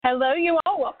Hello, you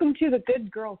all. Welcome to the Good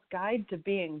Girl's Guide to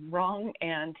Being Wrong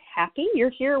and Happy.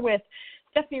 You're here with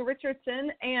Stephanie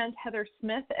Richardson and Heather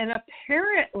Smith, and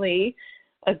apparently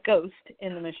a ghost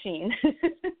in the machine.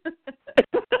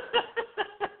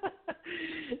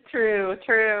 True.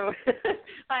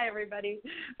 Hi, everybody.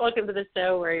 Welcome to the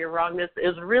show where your wrongness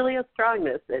is really a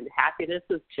strongness and happiness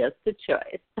is just a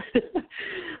choice.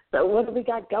 So what do we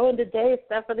got going today,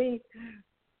 Stephanie?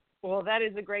 Well, that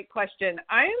is a great question.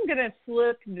 I am going to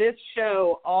flip this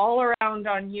show all around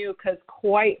on you because,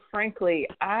 quite frankly,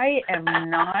 I am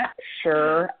not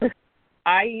sure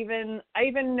I even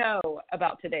know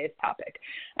about today's topic.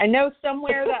 I know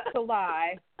somewhere that's a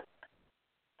lie.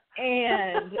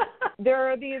 And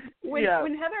there are these, when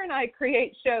Heather and I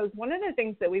create shows, one of the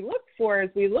things that we look for is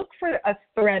we look for a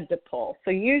thread to pull.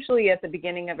 So usually at the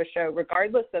beginning of a show,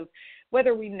 regardless of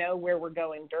whether we know where we're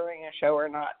going during a show or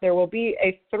not, there will be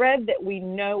a thread that we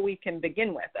know we can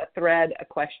begin with, a thread, a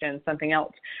question, something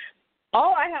else.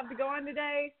 All I have to go on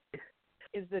today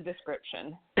is the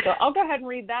description. So I'll go ahead and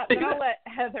read that, but I'll let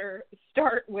Heather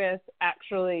start with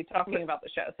actually talking about the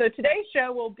show. So today's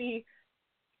show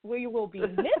we will be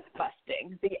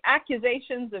myth-busting the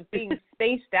accusations of being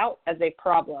spaced out as a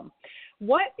problem.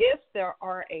 What if there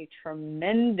are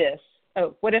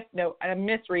I'm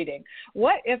misreading.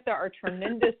 What if there are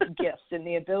tremendous gifts in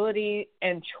the ability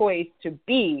and choice to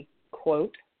be,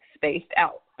 quote, spaced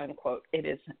out, unquote? It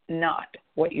is not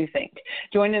what you think.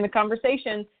 Join in the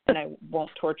conversation, and I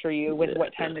won't torture you with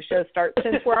what time the show starts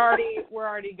since we're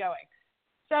already going.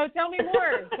 So tell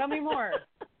me more.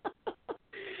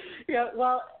 Yeah,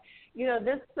 well,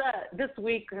 this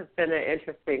week has been an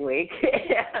interesting week,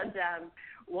 and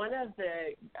one of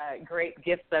the great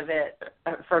gifts of it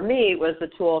for me was the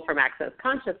tool from Access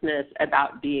Consciousness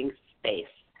about being space.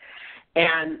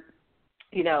 And,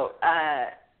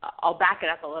 I'll back it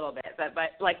up a little bit, but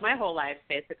like my whole life,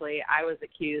 basically, I was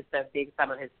accused of being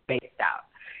someone who's spaced out.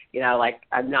 Like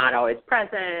I'm not always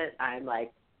present. I'm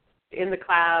like in the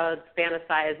clouds,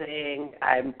 fantasizing.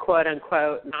 I'm quote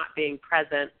unquote not being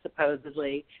present,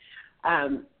 supposedly.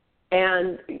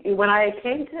 And when I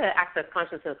came to Access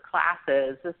Consciousness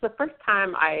classes, this is the first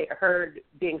time I heard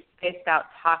being spaced out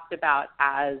talked about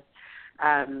as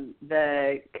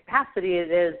the capacity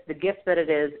it is, the gift that it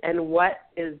is, and what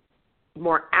is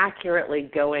more accurately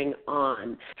going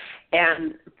on.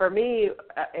 And for me,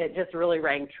 it just really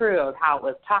rang true of how it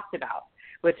was talked about,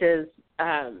 which is,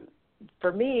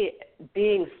 for me,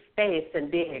 being space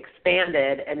and being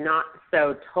expanded and not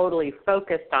so totally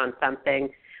focused on something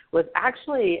was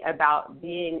actually about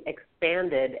being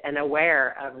expanded and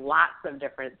aware of lots of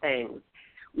different things,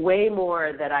 way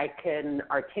more that I can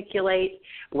articulate,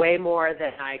 way more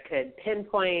than I could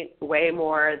pinpoint, way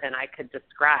more than I could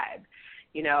describe.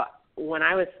 When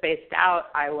I was spaced out,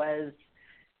 I was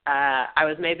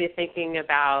maybe thinking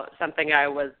about something I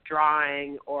was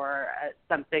drawing or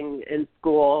something in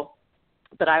school,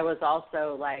 but I was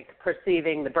also like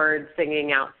perceiving the birds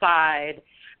singing outside.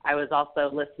 I was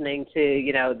also listening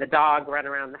to, the dog run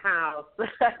around the house.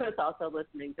 I was also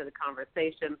listening to the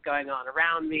conversations going on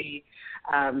around me.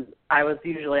 I was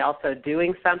usually also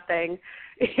doing something,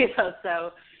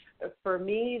 So for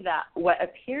me, that what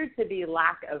appeared to be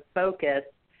lack of focus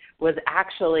was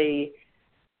actually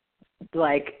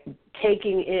like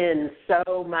taking in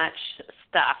so much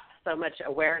stuff, so much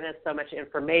awareness, so much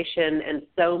information, and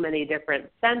so many different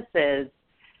senses,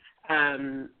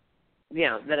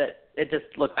 that it just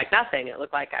looked like nothing. It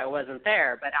looked like I wasn't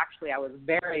there, but actually I was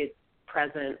very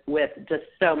present with just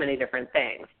so many different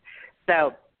things.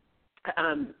 So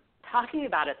talking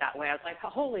about it that way, I was like,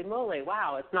 holy moly,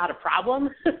 wow, it's not a problem.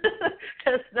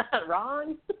 It's not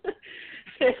wrong.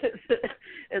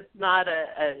 It's not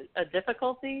a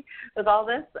difficulty with all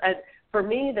this. And for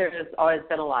me, there's always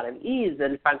been a lot of ease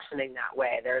in functioning that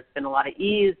way. There's been a lot of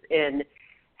ease in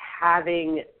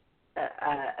having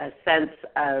a sense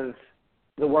of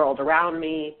the world around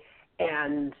me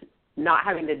and not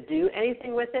having to do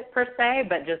anything with it per se,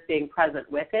 but just being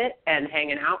present with it and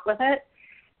hanging out with it.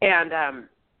 And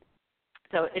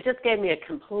so it just gave me a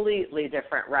completely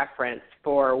different reference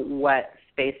for what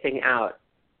spacing out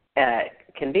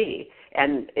can be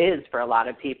and is for a lot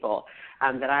of people,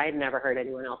 that I had never heard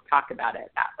anyone else talk about it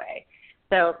that way.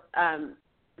 So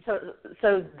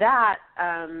so that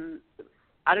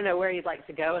I don't know where you'd like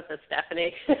to go with this,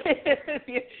 Stephanie,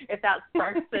 if that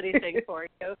sparks anything for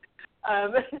you.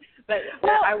 But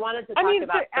I wanted to talk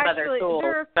about some other tools.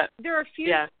 There are a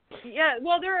few.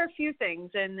 There are a few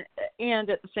things, and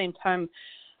at the same time,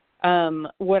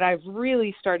 what I've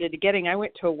really started getting, I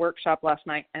went to a workshop last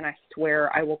night, and I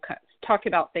swear I will talk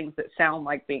about things that sound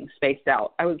like being spaced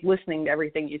out. I was listening to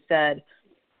everything you said,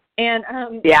 And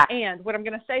and what I'm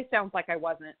going to say sounds like I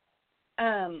wasn't.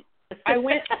 I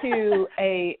went to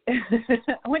a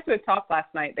talk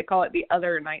last night. They call it the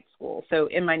Other Night School. So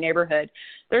in my neighborhood,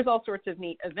 there's all sorts of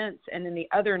neat events. And in the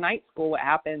Other Night School, what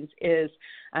happens is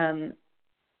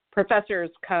professors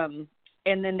come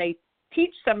and then they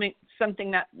teach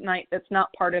something that night that's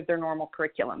not part of their normal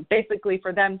curriculum. Basically,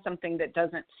 for them, something that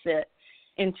doesn't fit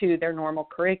into their normal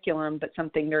curriculum, but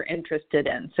something they're interested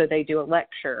in. So they do a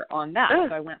lecture on that.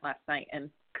 So I went last night. And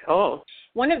cool.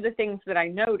 One of the things that I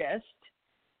noticed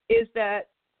is that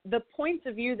the points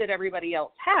of view that everybody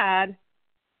else had,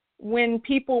 when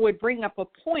people would bring up a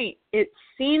point, it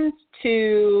seemed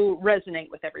to resonate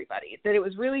with everybody, that it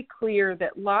was really clear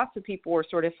that lots of people were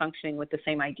sort of functioning with the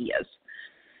same ideas.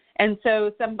 And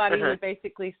so somebody would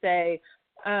basically say,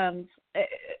 I'm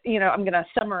going to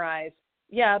summarize,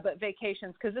 but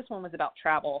vacations, because this one was about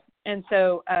travel. And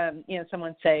so,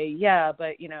 someone say,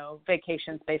 but,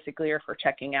 vacations basically are for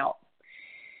checking out.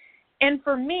 And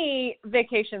for me,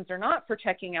 vacations are not for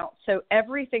checking out. So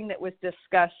everything that was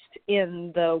discussed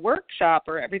in the workshop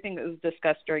or everything that was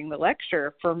discussed during the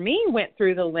lecture, for me, went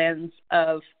through the lens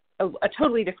of a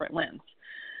totally different lens.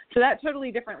 So that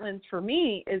totally different lens for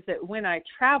me is that when I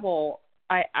travel,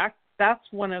 that's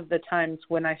one of the times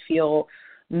when I feel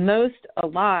most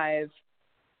alive,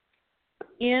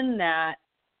 in that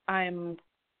I'm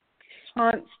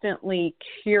constantly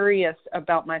curious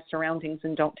about my surroundings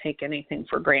and don't take anything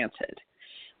for granted,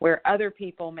 where other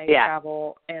people may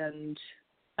travel and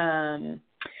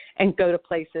go to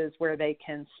places where they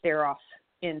can stare off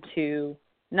into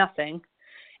nothing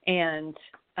and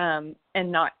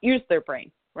not use their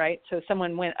brain, right? So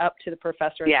someone went up to the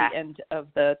professor at the end of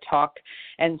the talk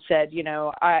and said,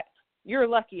 you're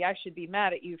lucky. I should be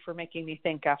mad at you for making me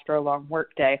think after a long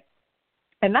work day.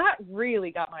 And that really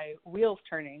got my wheels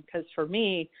turning, because for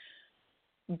me,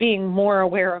 being more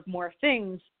aware of more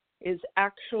things is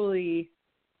actually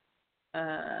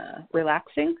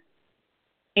relaxing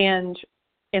and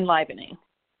enlivening.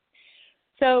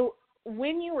 So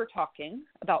when you were talking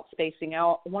about spacing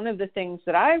out, one of the things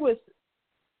that I was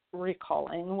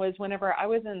recalling was whenever I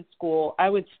was in school,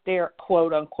 I would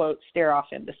quote unquote, stare off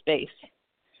into space.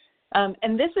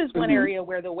 And this is one area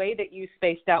where the way that you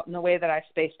spaced out and the way that I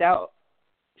spaced out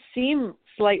seem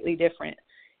slightly different,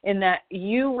 in that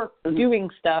you were doing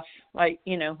stuff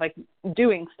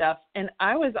doing stuff, and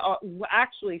I was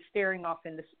actually staring off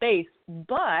into space.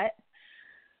 But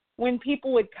when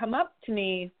people would come up to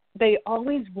me, they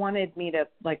always wanted me to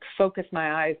focus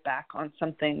my eyes back on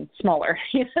something smaller.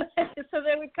 So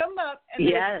they would come up and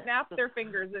they would snap their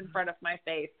fingers in front of my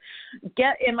face,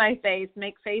 get in my face,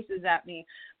 make faces at me.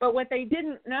 But what they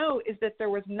didn't know is that there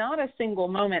was not a single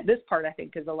moment. This part, I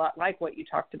think, is a lot like what you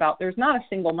talked about. There's not a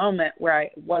single moment where I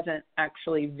wasn't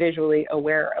actually visually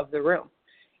aware of the room,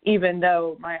 even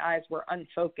though my eyes were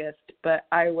unfocused, but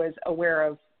I was aware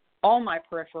of all my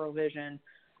peripheral vision.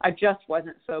 I just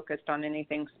wasn't focused on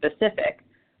anything specific.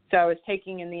 So I was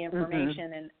taking in the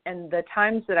information, and the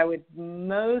times that I would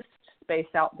most space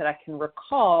out that I can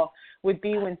recall would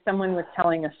be when someone was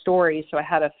telling a story. So I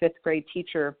had a fifth grade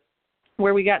teacher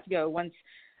where we got to go once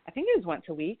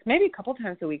a week, maybe a couple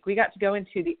times a week. We got to go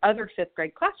into the other fifth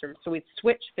grade classroom. So we'd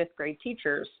switch fifth grade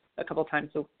teachers a couple times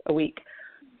a week.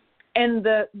 And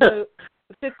the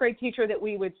fifth grade teacher that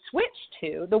we would switch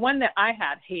to, the one that I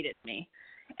had, hated me.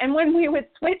 And when we would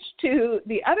switch to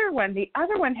the other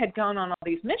one had gone on all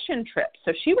these mission trips.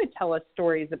 So she would tell us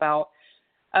stories about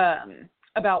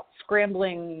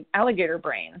scrambling alligator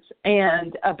brains,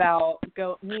 and about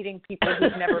meeting people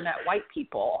who've never met white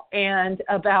people, and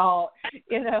about,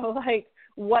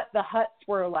 what the huts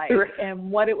were like,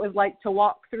 and what it was like to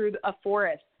walk through a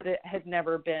forest that had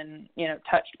never been,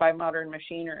 touched by modern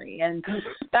machinery, and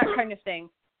that kind of thing.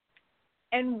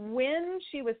 And when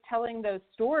she was telling those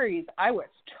stories, I was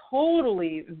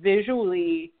totally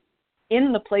visually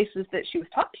in the places that she was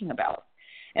talking about.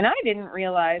 And I didn't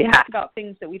realize about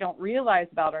things that we don't realize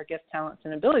about our gifts, talents,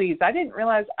 and abilities. I didn't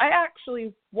realize I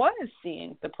actually was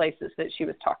seeing the places that she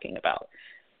was talking about.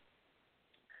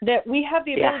 That we have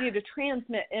the ability to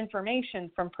transmit information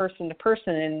from person to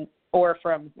person, or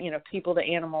from, people to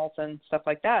animals and stuff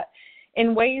like that,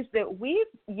 in ways that we've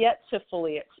yet to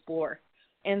fully explore.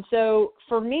 And so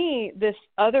for me, this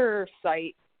other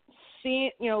site,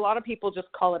 a lot of people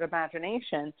just call it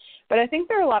imagination, but I think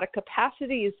there are a lot of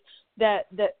capacities that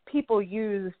people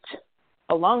used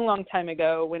a long, long time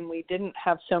ago, when we didn't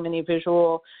have so many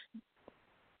visually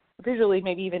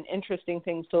maybe even interesting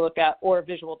things to look at, or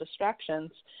visual distractions,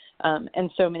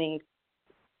 and so many,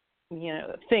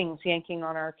 things yanking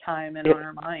on our time and on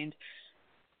our mind.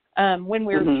 when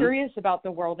we were curious about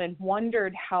the world and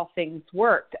wondered how things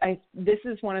worked. This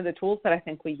is one of the tools that I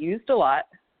think we used a lot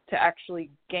to actually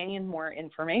gain more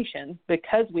information,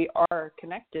 because we are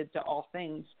connected to all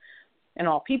things and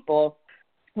all people.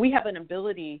 We have an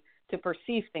ability to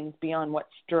perceive things beyond what's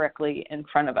directly in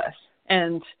front of us.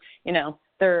 And,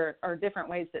 there are different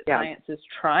ways that science is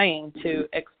trying to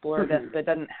explore this, but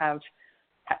doesn't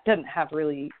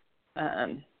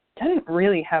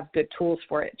really have good tools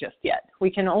for it just yet.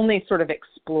 We can only sort of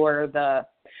explore the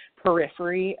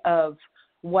periphery of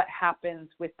what happens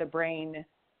with the brain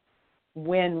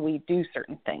when we do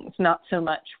certain things, not so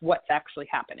much what's actually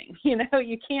happening.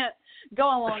 You can't go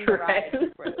along the ride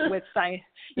with science.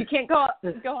 You can't go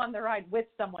on the ride with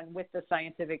someone with the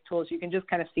scientific tools. You can just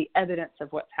kind of see evidence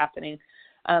of what's happening,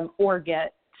 or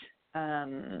get,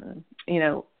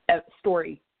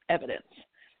 story evidence.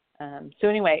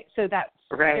 So that's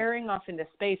staring off into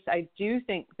space. I do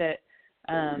think that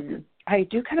I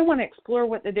do kind of want to explore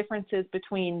what the difference is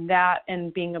between that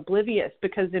and being oblivious,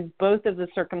 because in both of the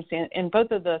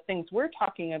things we're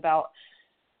talking about,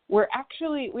 we're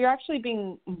actually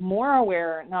being more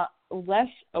aware, not less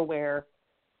aware.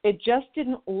 It just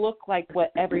didn't look like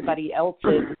what everybody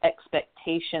else's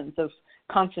expectations of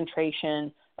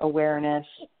concentration, awareness,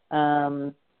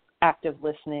 active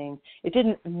listening. It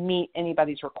didn't meet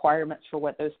anybody's requirements for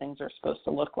what those things are supposed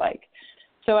to look like.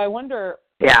 So I wonder,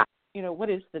 what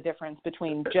is the difference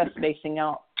between just spacing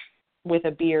out with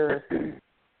a beer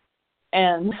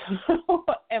and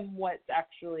what's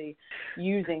actually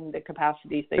using the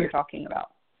capacities that you're talking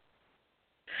about?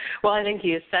 Well, I think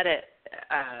you said it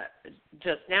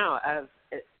just now, of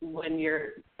when you're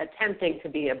attempting to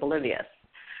be oblivious.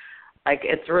 Like,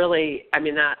 it's really,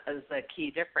 that is a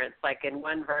key difference. Like, in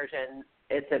one version,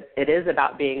 it is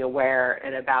about being aware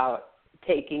and about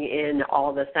taking in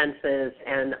all the senses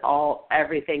and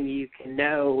everything you can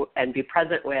know and be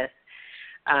present with,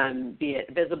 be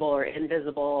it visible or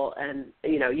invisible, and,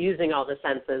 using all the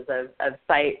senses of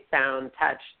sight, sound,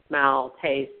 touch, smell,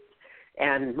 taste,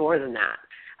 and more than that.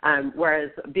 Whereas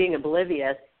being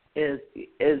oblivious is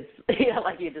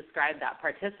like you described, that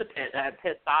participant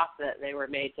pissed off that they were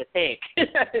made to think.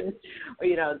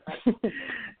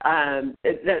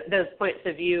 Those points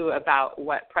of view about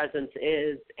what presence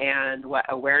is and what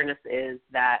awareness is,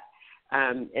 that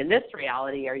in this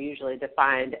reality are usually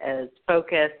defined as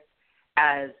focus,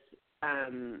 as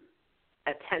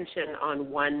attention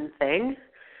on one thing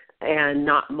and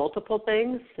not multiple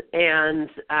things, and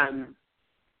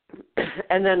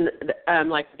then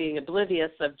like being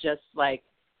oblivious of just like,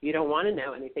 you don't want to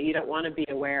know anything. You don't want to be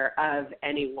aware of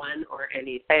anyone or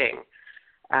anything.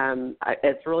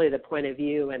 It's really the point of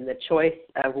view and the choice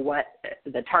of what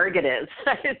the target is,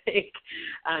 I think,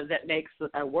 that makes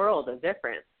a world of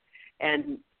difference.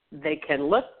 And they can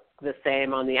look the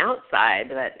same on the outside,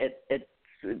 but it's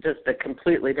just a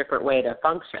completely different way to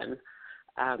function,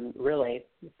 really.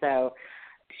 So,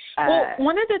 well,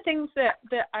 one of the things that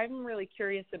I'm really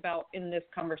curious about in this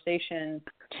conversation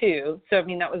too, so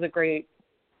that was a great,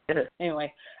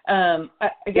 anyway, I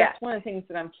guess one of the things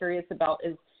that I'm curious about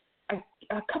is,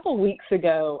 a couple weeks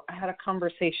ago, I had a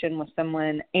conversation with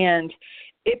someone, and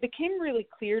it became really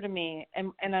clear to me,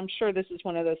 and I'm sure this is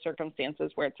one of those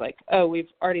circumstances where it's like, oh, we've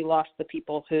already lost the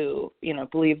people who,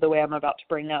 believe the way I'm about to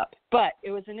bring up, but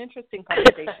it was an interesting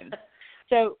conversation.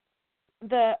 So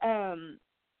the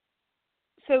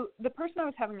person I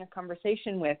was having a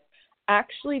conversation with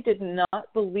actually did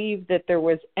not believe that there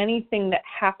was anything that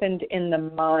happened in the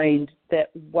mind that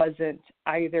wasn't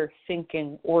either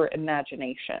thinking or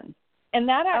imagination. And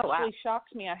that actually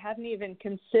shocked me. I hadn't even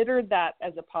considered that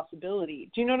as a possibility.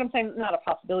 Do you know what I'm saying? Not a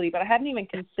possibility, but I hadn't even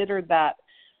considered that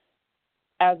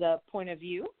as a point of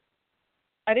view.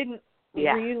 I didn't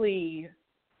really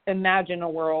imagine a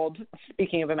world,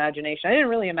 speaking of imagination, I didn't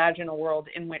really imagine a world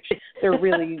in which there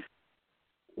really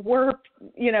were,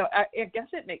 I guess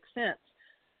it makes sense.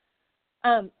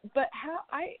 But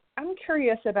I'm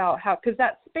curious about how, because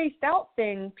that spaced out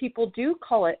thing, people do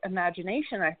call it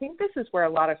imagination. I think this is where a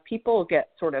lot of people get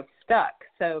sort of stuck.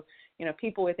 So,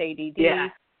 people with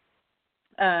ADD,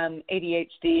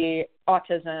 ADHD,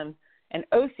 autism, and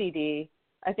OCD,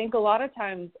 I think a lot of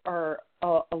times a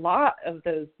lot of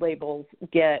those labels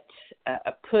get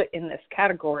put in this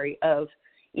category of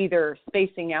either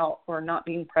spacing out or not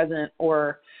being present,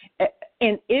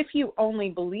 and if you only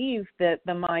believe that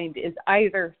the mind is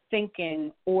either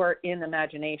thinking or in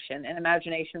imagination, and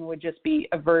imagination would just be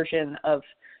a version of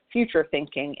future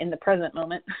thinking in the present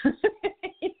moment.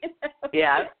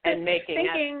 And making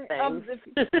up things.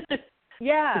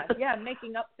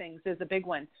 Making up things is a big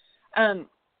one.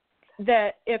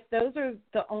 that if those are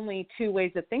the only two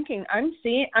ways of thinking, I'm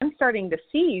starting to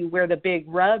see where the big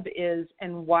rub is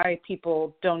and why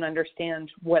people don't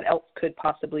understand what else could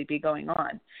possibly be going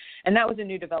on. And that was a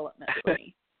new development for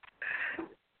me.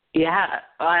 Yeah,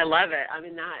 well, I love it. I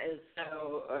mean, that is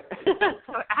so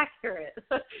so accurate,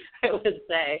 I would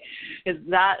say. Is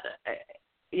that,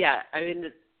 yeah, I mean,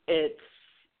 it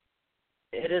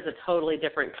is a totally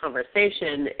different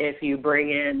conversation if you bring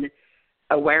in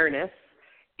awareness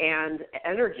and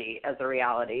energy as a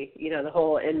reality, you know, the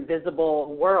whole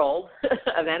invisible world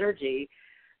of energy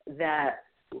that,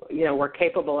 you know, we're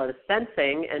capable of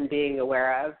sensing and being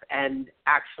aware of and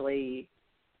actually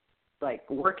like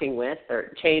working with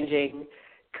or changing,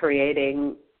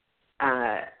 creating,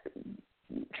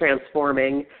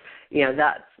 transforming, you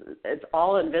know, it's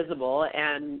all invisible.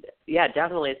 And yeah,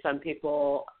 definitely some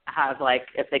people have like,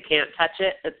 if they can't touch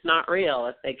it, it's not real.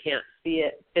 If they can't see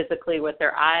it physically with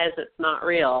their eyes, it's not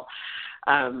real.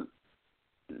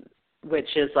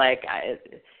 Which is like,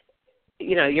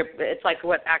 you know, it's like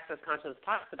what Access Consciousness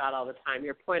talks about all the time.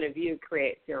 Your point of view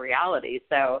creates your reality.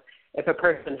 So if a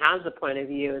person has a point of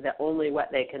view that only what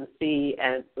they can see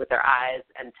and with their eyes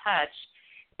and touch,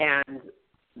 and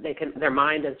their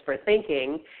mind is for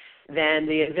thinking, then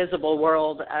the invisible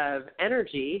world of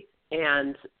energy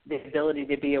and the ability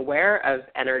to be aware of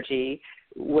energy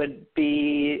wouldn't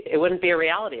be a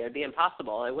reality. It would be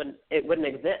impossible. It wouldn't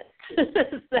exist.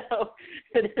 So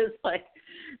it is like,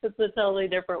 it's a totally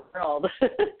different world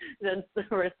than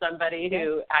for somebody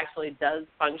who actually does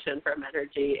function from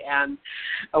energy and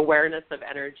awareness of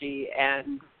energy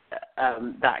and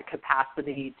that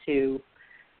capacity to,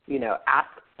 you know, ask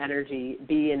energy,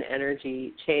 be in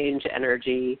energy, change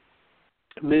energy,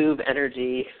 move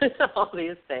energy, all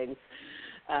these things.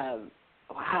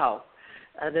 Wow.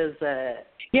 That is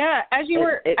as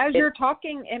you're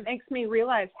talking, it makes me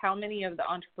realize how many of the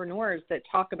entrepreneurs that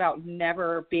talk about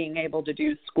never being able to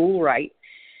do school right,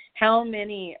 how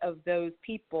many of those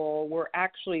people were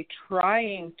actually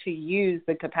trying to use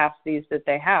the capacities that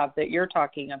they have that you're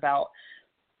talking about,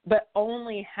 but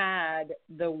only had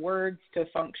the words to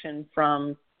function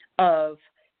from of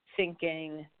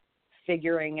thinking,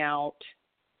 figuring out,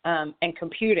 and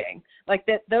computing. Like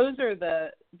that, those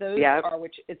are,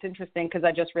 which it's interesting because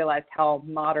I just realized how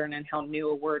modern and how new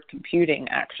a word computing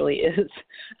actually is.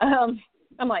 I'm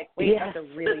like, wait, that's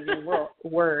a really new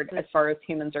word as far as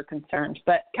humans are concerned,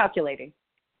 but calculating.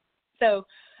 So,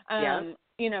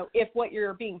 you know, if what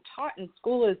you're being taught in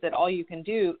school is that all you can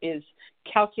do is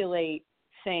calculate,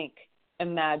 think,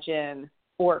 imagine,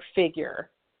 or figure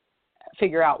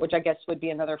out, which I guess would be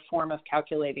another form of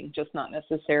calculating, just not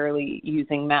necessarily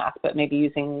using math, but maybe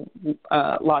using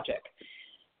logic.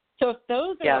 So if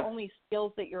those are the only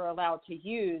skills that you're allowed to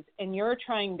use and you're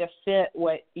trying to fit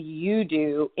what you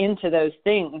do into those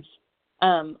things,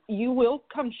 you will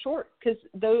come short because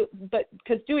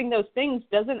doing those things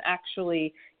doesn't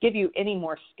actually give you any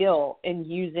more skill in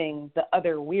using the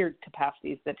other weird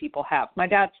capacities that people have. My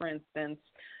dad, for instance,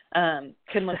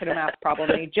 can look at a math problem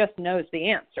and he just knows the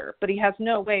answer, but he has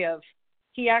no way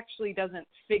he actually doesn't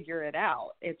figure it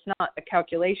out. It's not a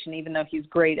calculation, even though he's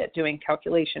great at doing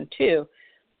calculation too.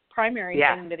 Primary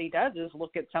thing that he does is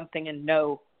look at something and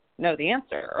know the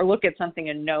answer, or look at something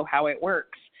and know how it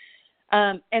works.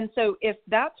 And so if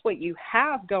that's what you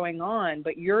have going on,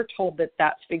 but you're told that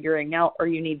that's figuring out, or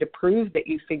you need to prove that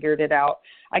you figured it out,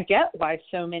 I get why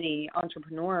so many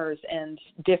entrepreneurs and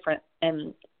different,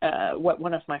 and what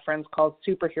one of my friends calls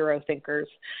superhero thinkers,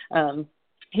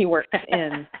 he works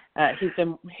in,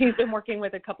 he's been working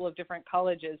with a couple of different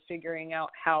colleges figuring out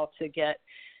how to get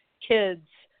kids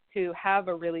who have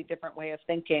a really different way of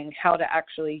thinking, how to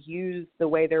actually use the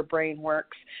way their brain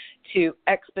works to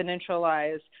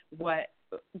exponentialize what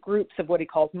groups of what he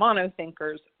calls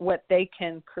monothinkers, what they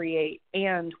can create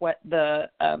and what the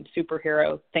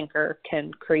superhero thinker can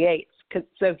create.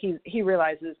 So he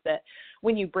realizes that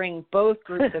when you bring both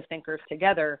groups of thinkers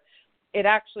together, it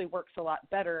actually works a lot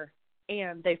better.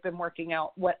 And they've been working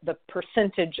out what the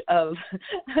percentage of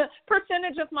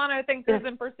monothinkers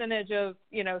and percentage of,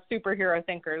 superhero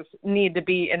thinkers need to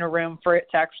be in a room for it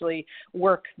to actually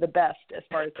work the best, as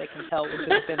far as they can tell, which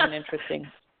has been an interesting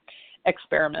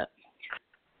experiment.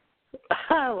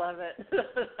 I love it.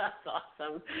 That's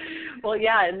awesome. Well,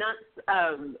 yeah, and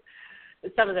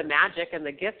that's some of the magic and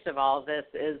the gift of all of this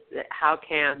is how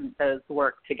can those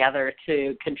work together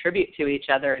to contribute to each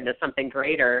other into something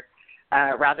greater,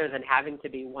 rather than having to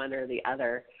be one or the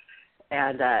other.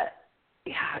 And,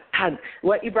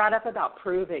 what you brought up about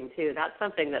proving, too, that's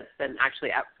something that's been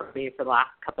actually up for me for the last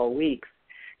couple of weeks.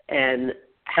 And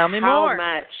tell me more.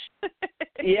 Much,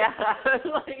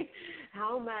 like,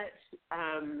 how much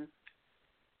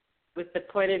with the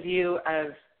point of view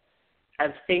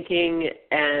of thinking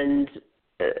and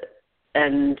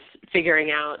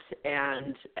figuring out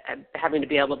and having to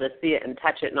be able to see it and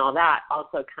touch it and all that,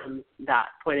 also comes that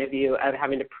point of view of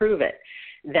having to prove it,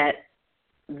 that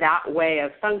way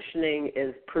of functioning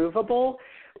is provable,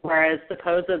 whereas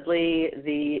supposedly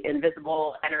the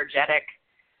invisible, energetic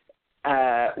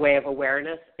way of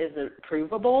awareness isn't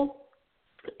provable.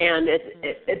 And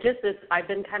it just is, I've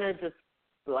been kind of just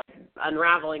like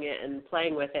unraveling it and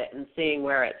playing with it and seeing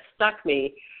where it stuck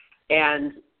me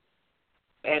and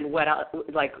what else,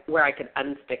 like where I could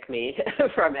unstick me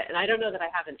from it. And I don't know that I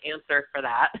have an answer for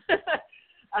that,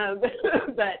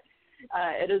 but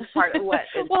it is part of what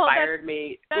inspired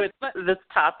me with this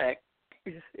topic.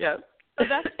 Yeah. So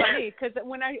that's funny, because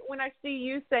when I see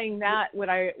you saying that, what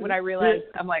I realize,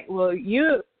 I'm like, well,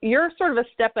 you're sort of a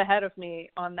step ahead of me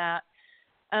on that,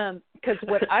 because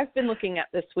what I've been looking at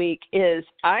this week is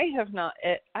I've not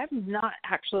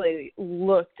actually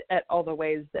looked at all the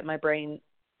ways that my brain,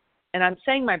 and I'm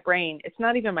saying my brain, it's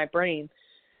not even my brain.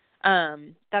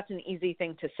 That's an easy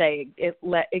thing to say.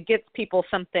 It gets people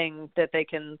something that they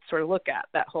can sort of look at,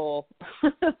 that whole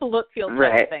look, feel,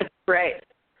 touch thing. Right.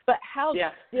 But how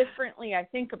differently I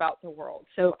think about the world.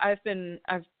 So I've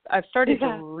started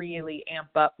to really amp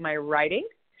up my writing.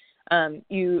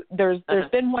 There's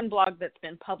been one blog that's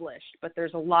been published, but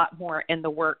there's a lot more in the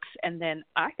works. And then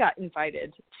I got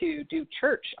invited to do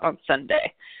church on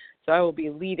Sunday. So I will be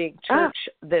leading church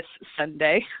this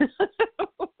Sunday.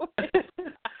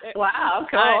 Wow,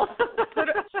 cool.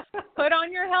 Put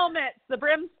on your helmets. The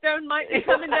brimstone might be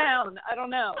coming down. I don't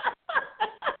know.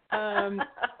 Oh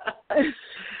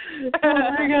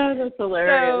my God, that's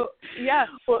hilarious. So, yeah.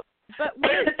 But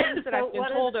one of the things that I've been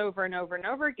told over and over and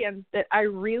over again that I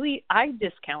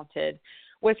discounted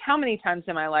was how many times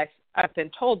in my life I've been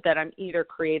told that I'm either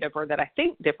creative or that I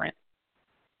think different.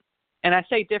 And I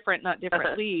say different, not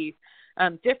differently.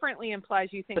 Differently implies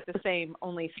you think the same,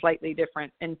 only slightly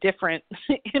different. And different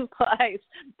implies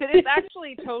that it's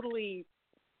actually totally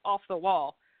off the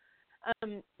wall.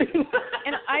 And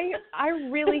I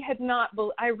really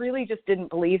I really just didn't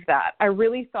believe that. I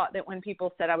really thought that when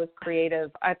people said I was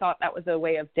creative, I thought that was a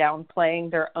way of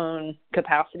downplaying their own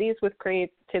capacities with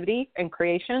creativity and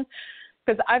creation.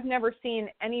 Because I've never seen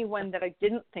anyone that I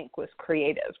didn't think was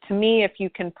creative. To me, if you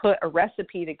can put a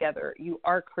recipe together, you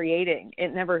are creating.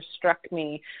 It never struck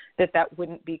me that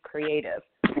wouldn't be creative.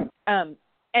 And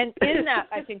in that,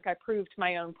 I think I proved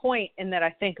my own point in that I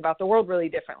think about the world really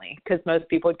differently. Because most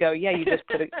people would go, yeah, you just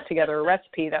put together a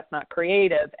recipe. That's not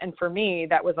creative. And for me,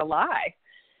 that was a lie.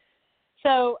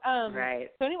 So,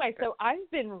 so anyway, so I've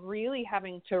been really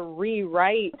having to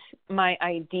rewrite my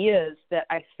ideas that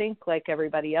I think like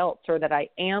everybody else or that I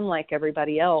am like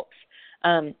everybody else.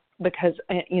 Because,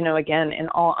 again, in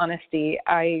all honesty,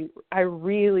 I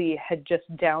really had just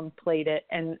downplayed it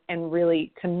and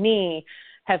really, to me,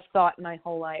 have thought my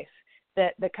whole life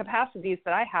that the capacities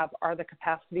that I have are the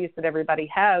capacities that everybody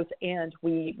has, and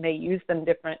we may use them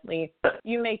differently.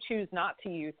 You may choose not to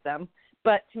use them.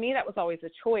 But to me, that was always a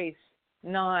choice.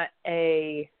 Not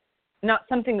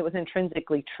something that was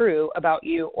intrinsically true about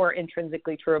you or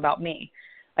intrinsically true about me.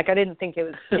 Like I didn't think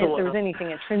there was anything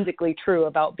intrinsically true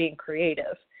about being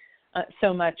creative,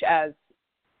 so much as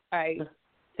I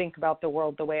think about the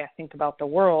world the way I think about the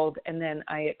world, and then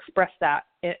I express that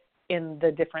in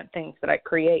the different things that I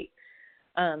create.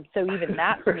 So even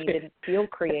that for me didn't feel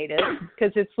creative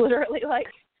because it's literally like,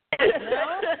 no,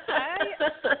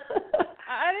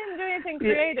 I didn't do anything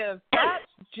creative. That's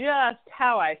just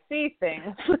how I see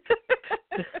things.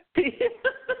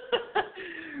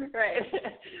 Right.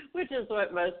 Which is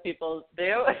what most people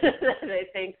do. They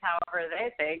think however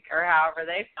they think or however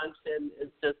they function is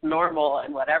just normal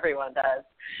and what everyone does.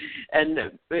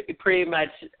 And pretty much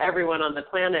everyone on the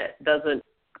planet doesn't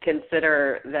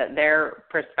consider that their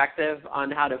perspective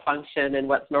on how to function and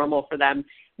what's normal for them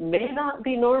may not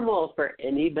be normal for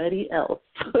anybody else.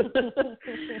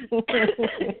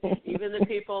 Even the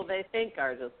people they think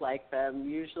are just like them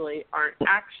usually aren't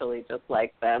actually just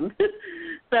like them.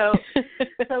 So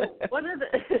one of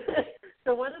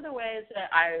the ways that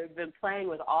I've been playing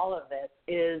with all of this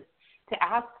is to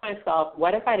ask myself,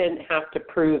 what if I didn't have to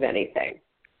prove anything?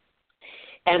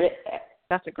 And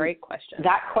that's a great question.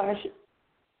 That question.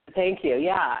 Thank you.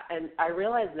 Yeah. And I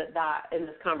realized that in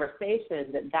this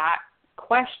conversation, that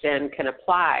question can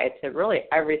apply to really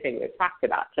everything we've talked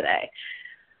about today.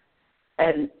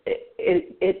 And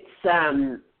it's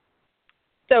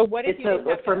so what if you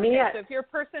for me, so if you're a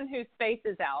person who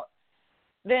spaces out,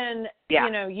 then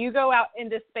you go out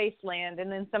into space land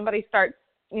and then somebody starts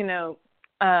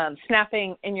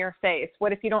snapping in your face?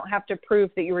 What if you don't have to prove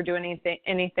that you were doing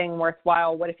anything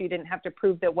worthwhile? What if you didn't have to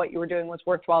prove that what you were doing was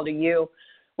worthwhile to you?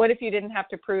 What if you didn't have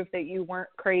to prove that you weren't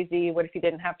crazy? What if you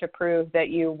didn't have to prove that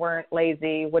you weren't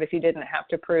lazy? What if you didn't have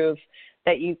to prove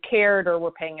that you cared or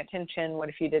were paying attention? What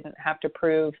if you didn't have to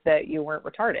prove that you weren't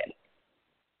retarded?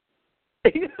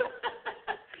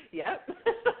 Yep.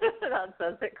 That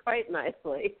says it quite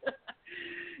nicely.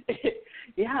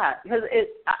 Yeah, because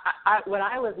what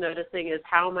I was noticing is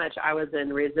how much I was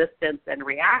in resistance and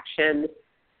reaction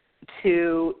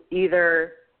to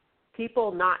either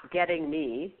people not getting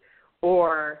me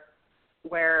or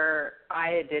where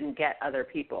I didn't get other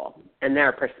people and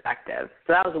their perspective.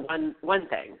 So that was one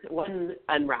thing, one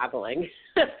unraveling.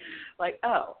 Like,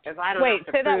 oh, if I don't have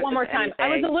to say that prove one more time. anything, I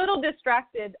was a little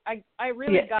distracted. I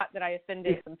really got that I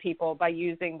offended some people by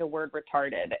using the word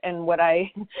retarded. And what if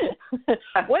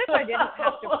I didn't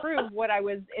have to prove what I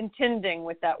was intending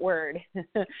with that word?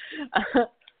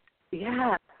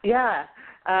 Yeah.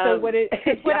 So what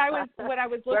I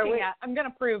was looking at, I'm going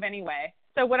to prove anyway.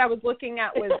 So what I was looking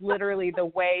at was literally the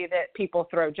way that people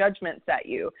throw judgments at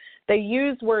you. They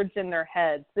use words in their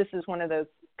heads. This is one of those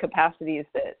capacities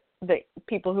that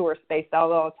people who are spaced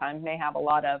out all the time may have a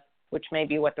lot of, which may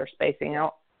be what they're spacing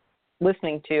out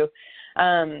listening to,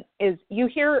 is you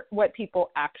hear what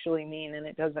people actually mean, and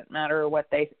it doesn't matter what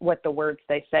the words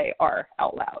they say are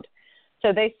out loud.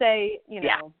 So they say,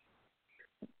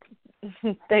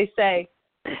 they say,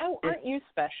 oh, aren't you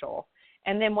special?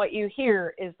 And then what you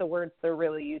hear is the words they're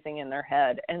really using in their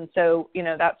head. And so,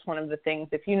 that's one of the things,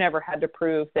 if you never had to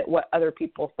prove that what other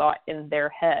people thought in their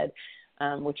head,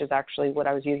 which is actually what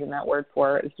I was using that word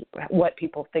for, is what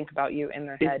people think about you in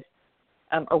their head.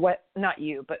 Or what, not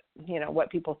you, but, what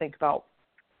people think about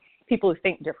people who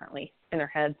think differently in their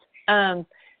heads. I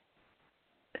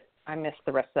missed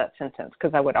the rest of that sentence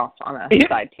because I went off on a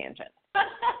side tangent.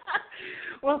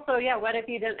 Well, so yeah, what if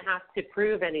you didn't have to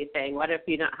prove anything? What if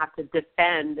you don't have to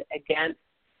defend against,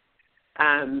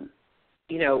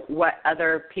 what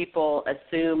other people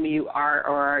assume you are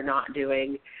or are not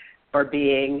doing or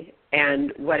being?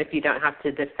 And what if you don't have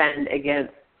to defend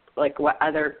against, like, what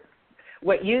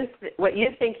you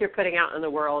think you're putting out in the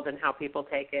world and how people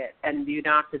take it, and you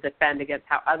don't have to defend against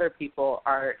how other people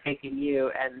are taking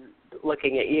you and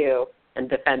looking at you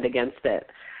and defend against it.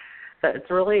 So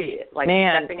it's really like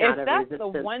stepping out of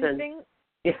resistance.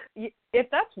 If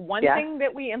that's one thing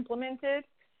that we implemented,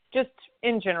 just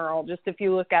in general, just if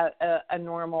you look at a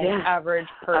normal average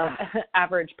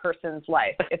person's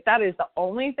life, if that is the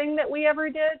only thing that we ever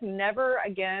did, never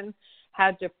again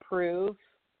had to prove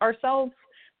ourselves,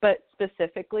 but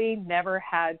specifically never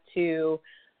had to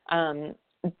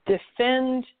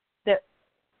defend that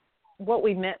what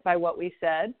we meant by what we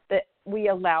said, that we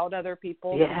allowed other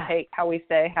people to take how we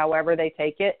say, however they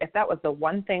take it. If that was the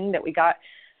one thing that we got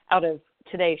out of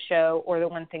today's show, or the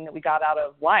one thing that we got out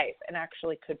of life, and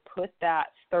actually could put that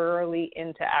thoroughly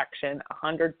into action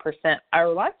 100%, our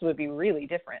lives would be really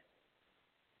different.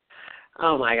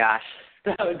 Oh my gosh,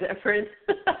 so different.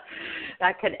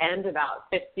 That could end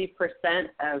about 50%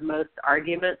 of most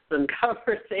arguments and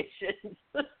conversations.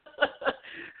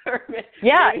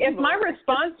 If my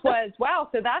response was, wow,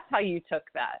 so that's how you took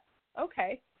that.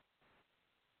 Okay.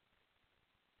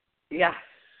 Yeah.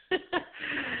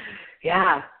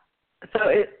 Yeah. So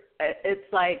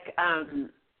it's like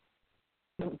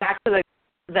back to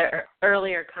the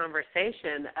earlier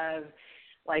conversation of,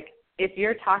 like, if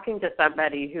you're talking to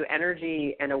somebody who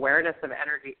energy and awareness of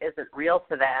energy isn't real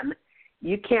to them,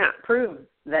 you can't prove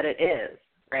that it is,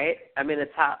 right? I mean,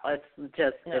 it's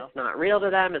not real to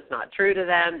them. It's not true to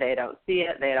them. They don't see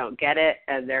it. They don't get it,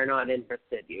 and they're not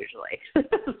interested usually.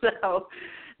 So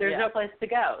there's no place to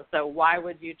go. So why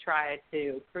would you try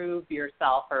to prove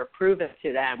yourself or prove it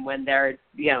to them when their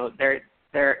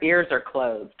ears are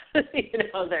closed?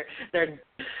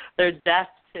 They're deaf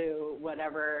to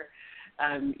whatever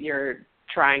you're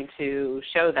trying to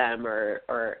show them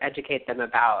or educate them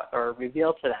about or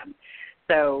reveal to them.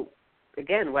 So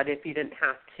again, what if you didn't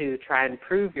have to try and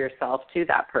prove yourself to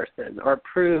that person, or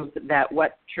prove that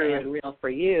what's true and real for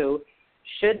you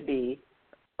should be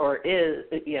or is,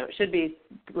 should be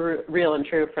real and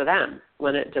true for them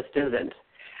when it just isn't.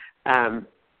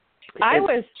 I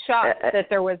was shocked that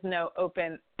there was no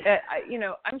open,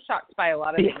 I'm shocked by a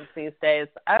lot of things these days.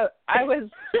 I was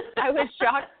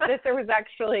shocked that there was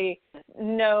actually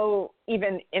no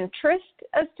even interest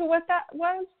as to what that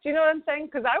was. Do you know what I'm saying?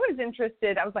 Because I was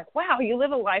interested. I was like, wow, you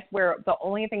live a life where the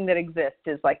only thing that exists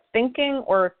is like thinking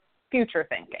or future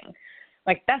thinking.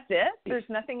 Like, that's it? There's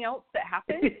nothing else that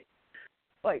happens?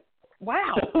 Like,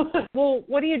 wow. Well,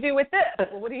 what do you do with this?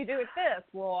 Well, what do you do with this?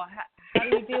 Well, how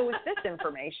do you deal with this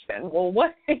information? Well,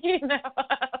 what,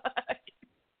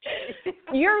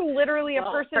 you're literally a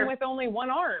person with only one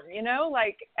arm,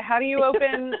 like how do you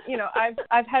open,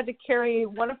 I've had to carry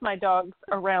one of my dogs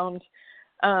around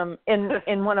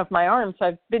in one of my arms. So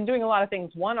I've been doing a lot of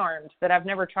things one-armed that I've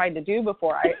never tried to do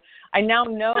before. I now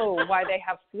know why they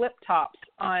have flip tops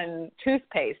on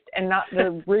toothpaste and not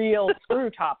the real screw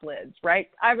top lids, right?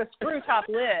 I have a screw top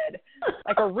lid,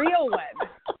 like a real one,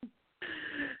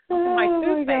 in my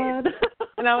toothpaste.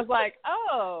 And I was like,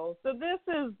 oh, so this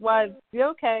is why,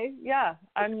 okay, yeah,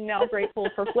 I'm now grateful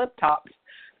for flip tops.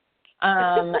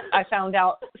 I found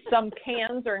out some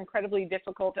cans are incredibly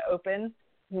difficult to open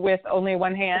with only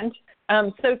one hand.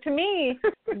 So to me,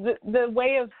 the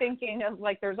way of thinking of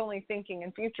like there's only thinking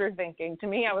and future thinking, to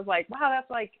me, I was like, wow, that's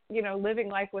like, living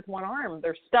life with one arm.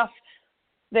 There's stuff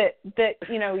that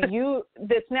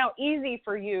that's now easy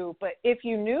for you, but if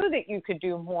you knew that you could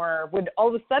do more, would all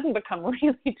of a sudden become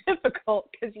really difficult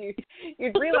because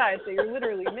you'd realize that you're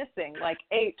literally missing like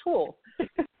a tool.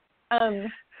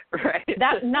 Right.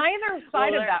 That neither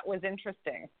side of that was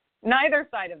interesting. Neither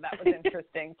side of that was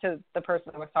interesting to the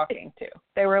person I was talking to.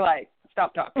 They were like,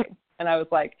 stop talking. And I was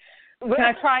like, can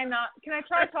I try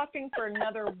talking for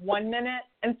another 1 minute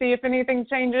and see if anything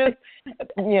changes?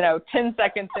 10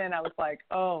 seconds in, I was like,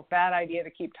 oh, bad idea to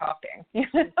keep talking.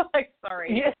 Like,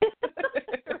 sorry.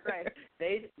 Right.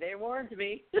 They warned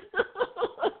me.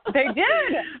 They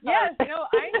did. Yes.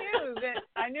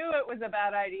 I knew it was a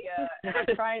bad idea, and I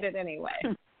tried it anyway.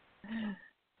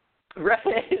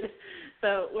 Right.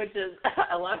 So,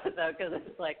 I love it though, because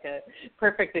it's like a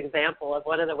perfect example of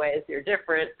one of the ways you're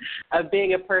different, of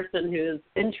being a person who's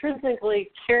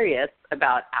intrinsically curious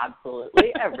about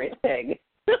absolutely everything.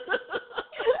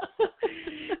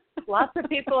 Lots of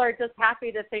people are just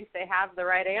happy to think they have the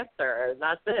right answer, and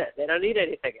that's it. They don't need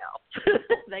anything else.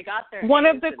 They got their one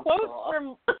of the quotes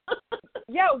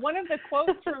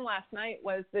from last night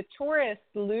was, the tourist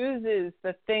loses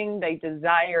the thing they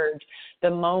desired the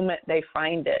moment they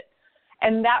find it.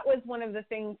 And that was one of the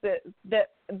things that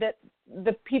the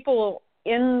people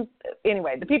the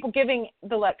people giving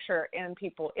the lecture and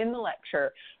people in the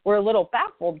lecture were a little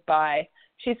baffled by.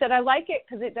 She said, I like it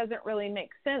because it doesn't really make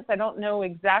sense. I don't know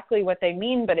exactly what they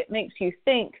mean, but it makes you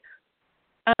think.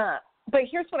 But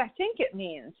here's what I think it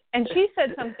means. And she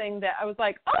said something that I was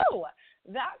like, oh,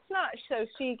 that's not. So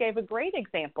she gave a great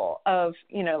example of,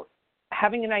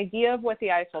 having an idea of what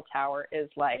the Eiffel Tower is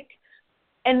like.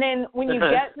 And then when you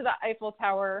get to the Eiffel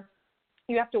Tower,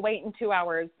 you have to wait in 2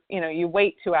 hours. You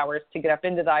wait 2 hours to get up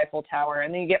into the Eiffel Tower.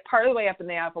 And then you get part of the way up in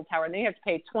the Eiffel Tower, and then you have to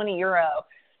pay €20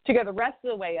 to go the rest of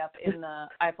the way up in the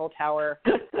Eiffel Tower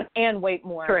and wait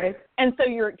more. Right. And so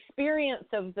your experience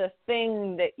of the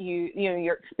thing that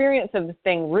your experience of the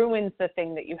thing ruins the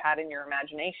thing that you had in your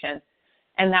imagination.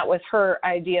 And that was her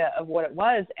idea of what it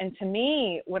was. And to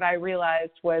me, what I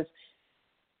realized was,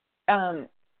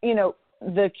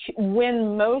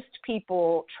 when most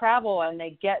people travel and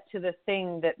they get to the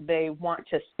thing that they want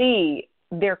to see,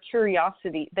 their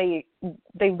curiosity, they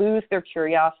lose their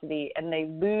curiosity, and they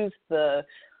lose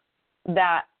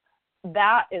that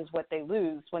is what they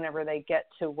lose whenever they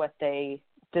get to what they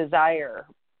desire,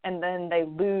 and then they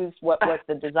lose what was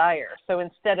the desire. So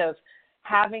instead of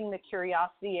having the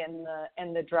curiosity and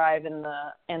the drive and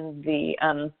the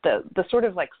sort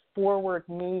of like forward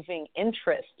moving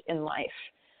interest in life,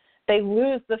 they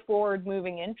lose the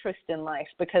forward-moving interest in life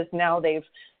because now they've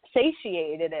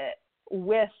satiated it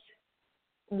with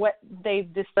what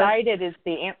they've decided is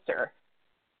the answer.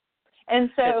 And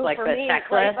so it's like for the me,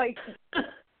 checklist. like,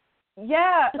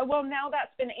 yeah, well, now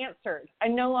that's been answered. I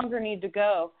no longer need to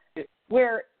go.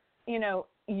 Where,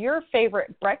 your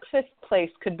favorite breakfast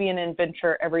place could be an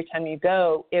adventure every time you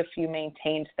go if you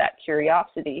maintained that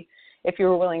curiosity, if you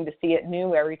were willing to see it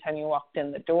new every time you walked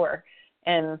in the door.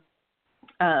 And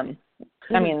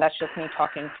that's just me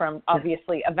talking from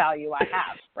obviously a value I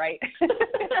have, right?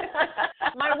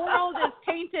 My world is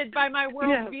tainted by my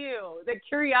worldview. The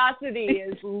curiosity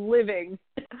is living.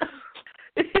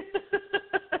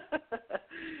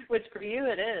 Which for you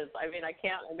it is. I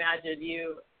can't imagine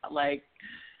you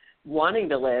wanting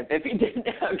to live if you didn't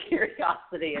have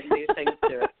curiosity and new things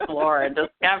to explore and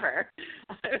discover.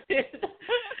 I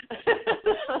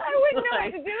wouldn't know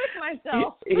what to do with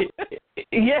myself.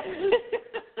 Yes.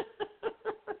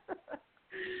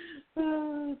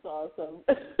 That's awesome.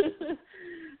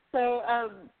 So,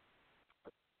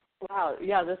 wow,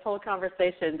 yeah, this whole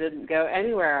conversation didn't go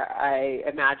anywhere I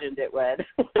imagined it would.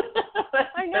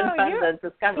 I know.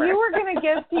 You were going to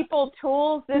give people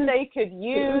tools that they could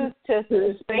use to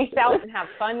space out and have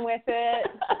fun with it.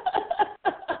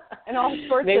 and all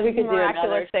sorts maybe of we could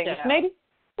miraculous things. Show. Maybe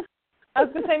I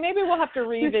was going to say, maybe we'll have to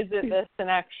revisit this and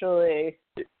actually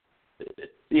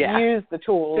use the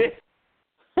tools.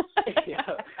 Yeah.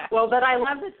 Well, but I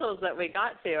love the tools that we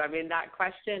got to. I mean, that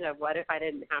question of what if I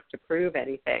didn't have to prove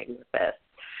anything with this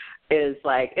is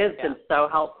like, it's been so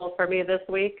helpful for me this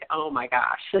week. Oh, my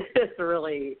gosh. It's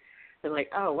really been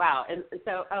like, oh, wow. And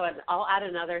so, and I'll add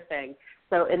another thing.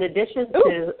 So in addition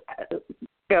to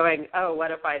going, oh,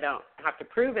 what if I don't have to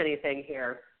prove anything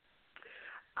here,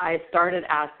 I started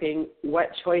asking, what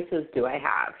choices do I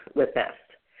have with this?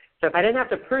 So if I didn't have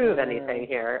to prove anything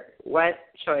here, what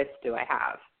choice do I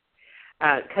have?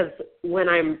 Because when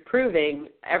I'm proving,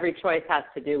 every choice has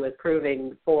to do with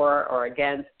proving for or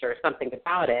against or something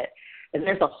about it. And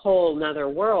there's a whole nother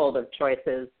world of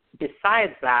choices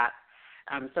besides that.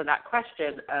 So that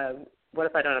question of what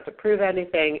if I don't have to prove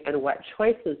anything and what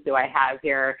choices do I have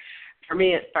here, for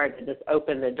me it started to just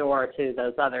open the door to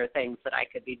those other things that I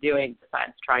could be doing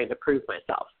besides trying to prove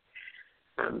myself.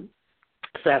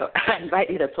 So I invite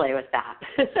you to play with that.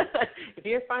 If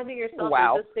you're finding yourself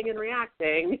resisting and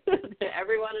reacting to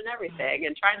everyone and everything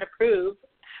and trying to prove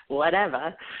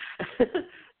whatever,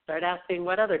 start asking,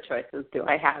 what other choices do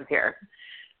I have here?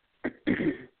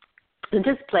 And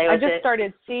just play with it.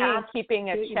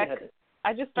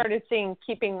 I just started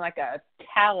keeping like a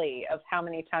tally of how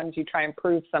many times you try and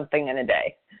prove something in a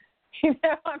day. You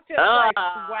know, I'm just like,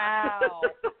 wow.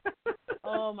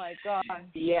 Oh, my God.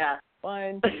 Yeah.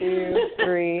 1, 2,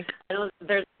 3,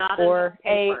 There's not 4,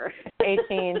 8,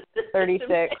 18,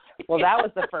 36. Well, that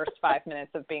was the first 5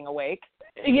 minutes of being awake.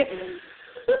 Yeah.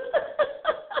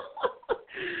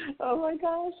 Oh, my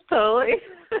gosh, totally.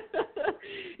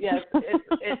 Yes,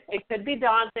 it could be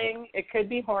daunting. It could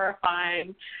be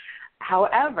horrifying.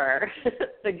 However,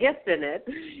 the gift in it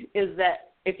is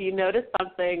that if you notice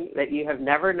something that you have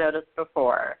never noticed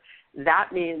before,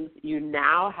 that means you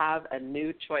now have a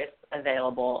new choice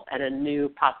available and a new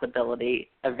possibility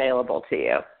available to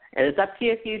you. And it's up to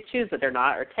you if you choose it or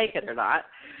not or take it or not.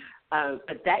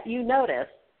 But that you notice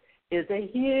is a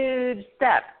huge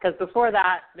step, because before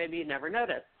that, maybe you never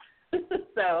noticed.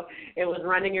 So it was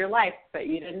running your life, but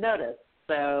you didn't notice.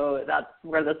 So that's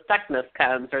where the stuckness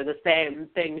comes, or the same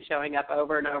thing showing up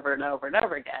over and over and over and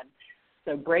over again.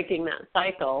 So breaking that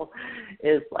cycle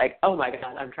is like, oh, my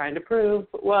God, I'm trying to prove.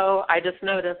 Whoa, I just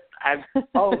noticed.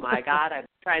 Oh, my God, I'm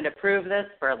trying to prove this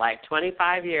for like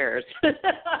 25 years.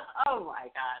 Oh, my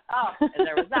God. Oh, and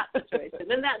there was that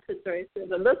situation and that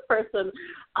situation and this person.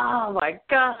 Oh, my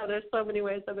God, there's so many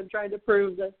ways I've been trying to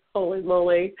prove this. Holy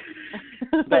moly.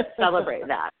 But celebrate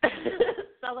that.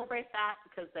 Celebrate that,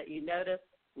 because that you notice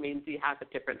means you have a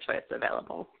different choice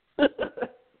available.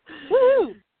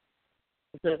 Woo!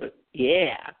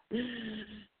 Yeah.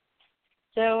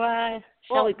 So,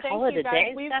 shall we call it a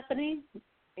day, Stephanie?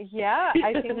 Yeah,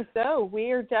 I think so.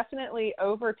 We are definitely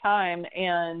over time,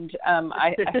 and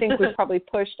I think we've probably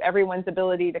pushed everyone's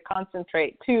ability to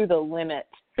concentrate to the limit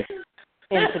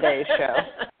in today's show.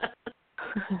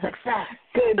 Success.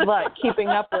 Good luck keeping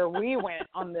up where we went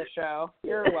on this show.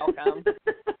 You're welcome.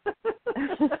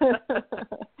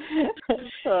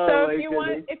 So if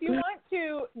you want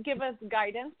to give us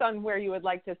guidance on where you would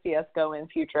like to see us go in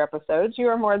future episodes, you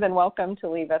are more than welcome to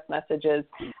leave us messages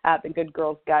at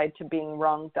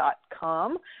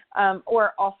thegoodgirlsguidetobeingwrong.com,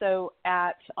 or also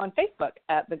on Facebook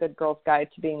at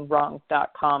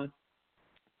thegoodgirlsguidetobeingwrong.com.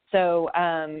 So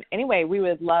anyway, we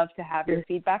would love to have your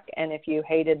feedback, and if you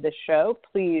hated the show,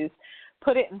 please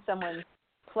put it in someone's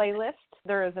playlist.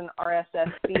 There is an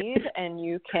RSS feed, and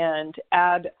you can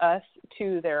add us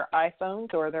to their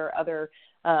iPhones or their other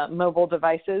mobile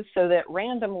devices so that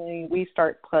randomly we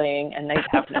start playing and they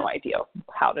have no idea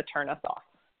how to turn us off.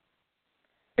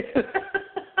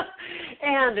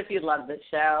 And if you love the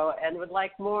show and would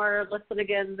like more, listen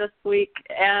again this week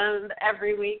and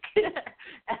every week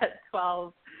at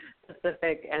 12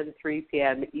 Pacific and 3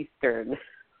 p.m. Eastern.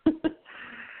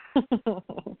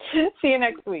 See you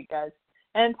next week, guys.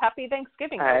 And happy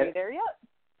Thanksgiving. Are you there yet?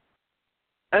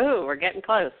 Oh, we're getting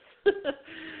close.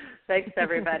 Thanks,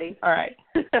 everybody. All right.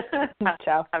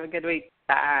 Ciao. Have a good week.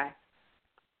 Bye.